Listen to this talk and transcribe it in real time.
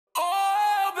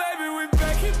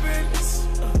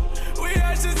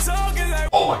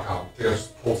Oh my god, I think I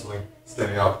just pulled something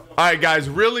standing up. Alright guys,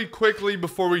 really quickly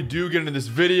before we do get into this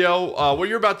video, what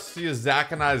you're about to see is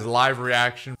Zach and I's live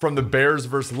reaction from the Bears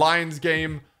vs. Lions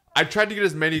game. I tried to get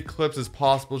as many clips as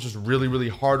possible. It's just really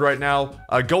hard right now.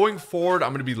 Going forward,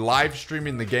 I'm going to be live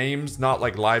streaming the games, not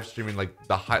like live streaming like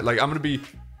the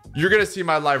you're going to see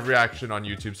my live reaction on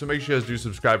YouTube. So make sure you guys do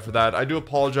subscribe for that. I do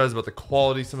apologize about the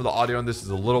quality. Some of the audio on this is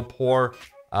a little poor.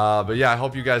 But yeah, I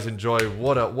hope you guys enjoy.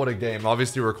 What a game.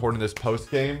 Obviously, we're recording this post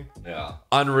game. Yeah.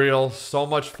 Unreal. So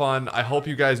much fun. I hope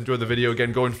you guys enjoy the video.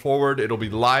 Again, going forward, it'll be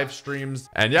live streams.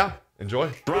 And yeah,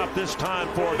 enjoy. Drop this time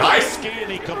for nice.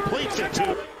 And he completes it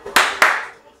to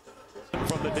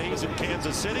from the days in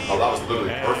Kansas City. Oh, that was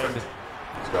literally perfect.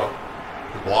 Let's go.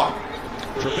 Good block.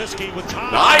 Trubisky with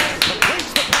time. Nice.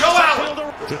 Completes the go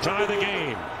out to tie the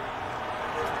game.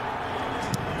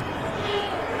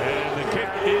 And the kick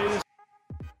is.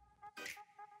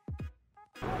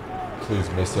 Please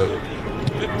miss it.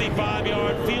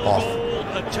 55-yard field goal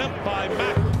attempt by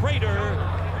Matt Prater.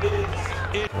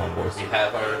 Come on, boys. We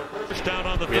have our First down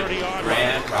on the 30-yard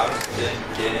line. Robinson,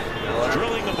 Miller.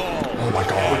 Drilling the ball. Oh my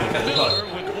god.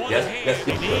 Yes.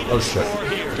 Oh shit.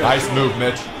 Nice move,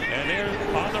 Mitch. And there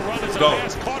on the run is a go.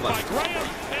 pass caught by Graham.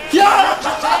 Yeah!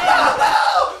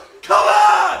 Come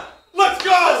on! Let's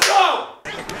go! Let's go!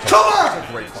 Come on!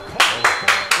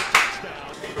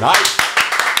 Nice.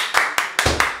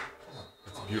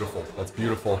 That's beautiful. That's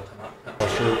beautiful.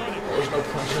 Pressure. There's no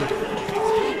pressure.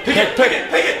 Pick it!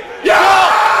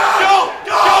 Yeah! Go!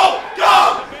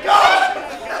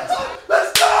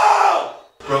 Let's go!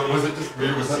 Bro, was it just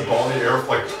me? Was that ball in the air for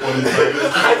like 20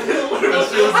 seconds? I didn't want to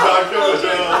She was not good.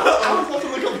 I was supposed to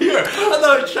look up here. I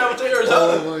thought it traveled to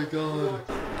Arizona. Oh my god.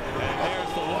 And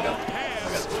there's the long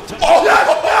pass. Oh yes!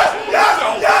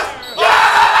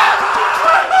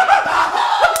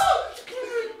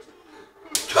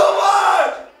 Come on!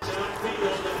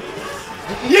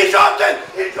 He dropped it!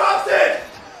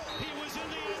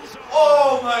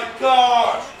 Oh my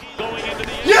gosh! Going into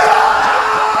the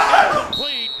Yeah!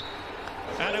 complete.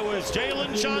 And it was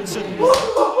Jalen Johnson.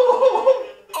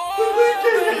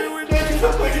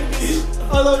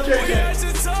 I love JJ.